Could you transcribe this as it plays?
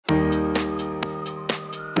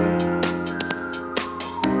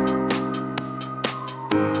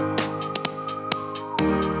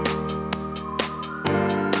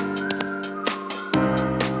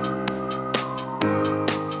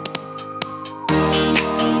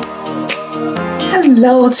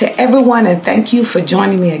Hello to everyone, and thank you for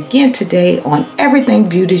joining me again today on Everything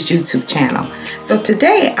Beauty's YouTube channel. So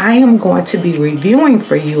today I am going to be reviewing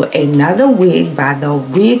for you another wig by the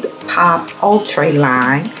Wigpop Outre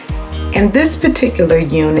line, and this particular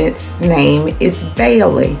unit's name is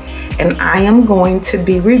Bailey, and I am going to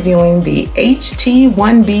be reviewing the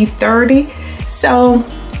HT1B30. So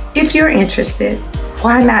if you're interested,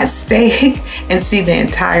 why not stay and see the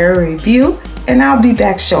entire review, and I'll be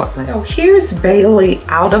back shortly. So here's Bailey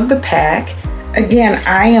out of the pack. Again,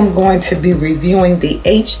 I am going to be reviewing the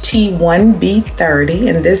HT1B30,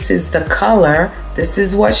 and this is the color. This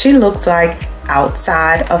is what she looks like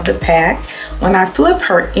outside of the pack. When I flip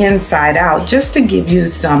her inside out, just to give you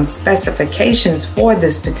some specifications for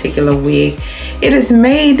this particular wig, it is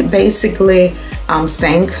made basically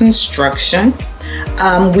same construction.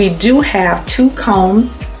 We do have two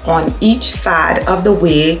combs on each side of the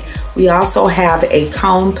wig. We also have a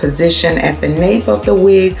comb position at the nape of the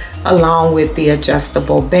wig along with the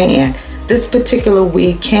adjustable band. This particular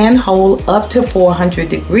wig can hold up to 400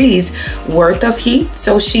 degrees worth of heat,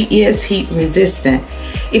 so she is heat resistant.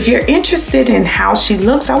 If you're interested in how she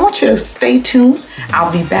looks, I want you to stay tuned.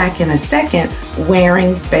 I'll be back in a second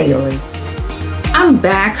wearing Bailey. I'm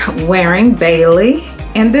back wearing Bailey,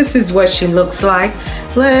 and this is what she looks like.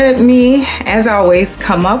 Let me, as always,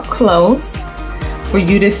 come up close for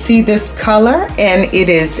you to see this color, and it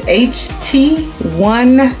is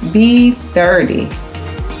HT1B30.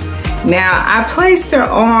 Now, I placed her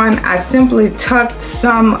on, I simply tucked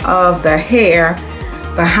some of the hair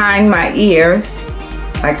behind my ears,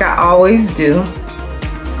 like I always do.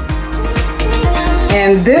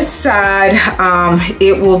 And this side,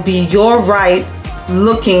 it will be your right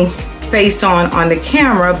looking face on the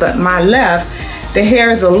camera, but my left, the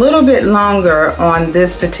hair is a little bit longer on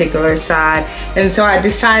this particular side, and so I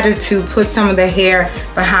decided to put some of the hair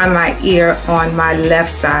behind my ear on my left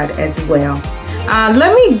side as well.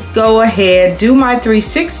 Let me go ahead, do my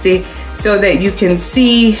 360 so that you can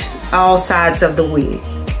see all sides of the wig.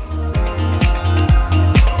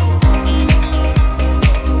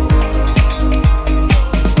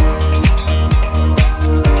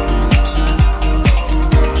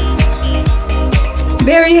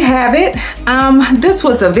 There you have it. This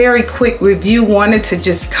was a very quick review. Wanted to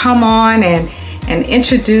just come on and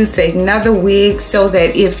introduce another wig so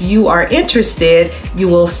that if you are interested, you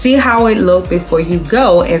will see how it looked before you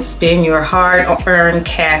go and spend your hard-earned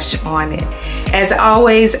cash on it. As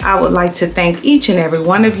always, I would like to thank each and every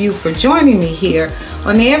one of you for joining me here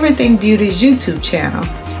on the Everything Beauty's YouTube channel.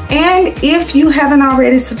 And if you haven't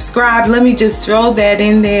already subscribed, let me just throw that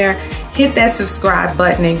in there. Hit that subscribe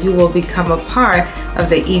button and you will become a part of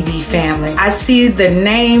the EB family. I see the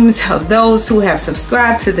names of those who have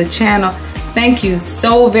subscribed to the channel. Thank you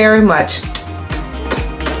so very much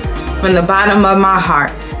from the bottom of my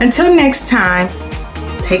heart. Until next time,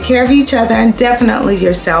 take care of each other and definitely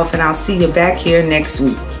yourself, and I'll see you back here next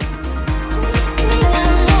week.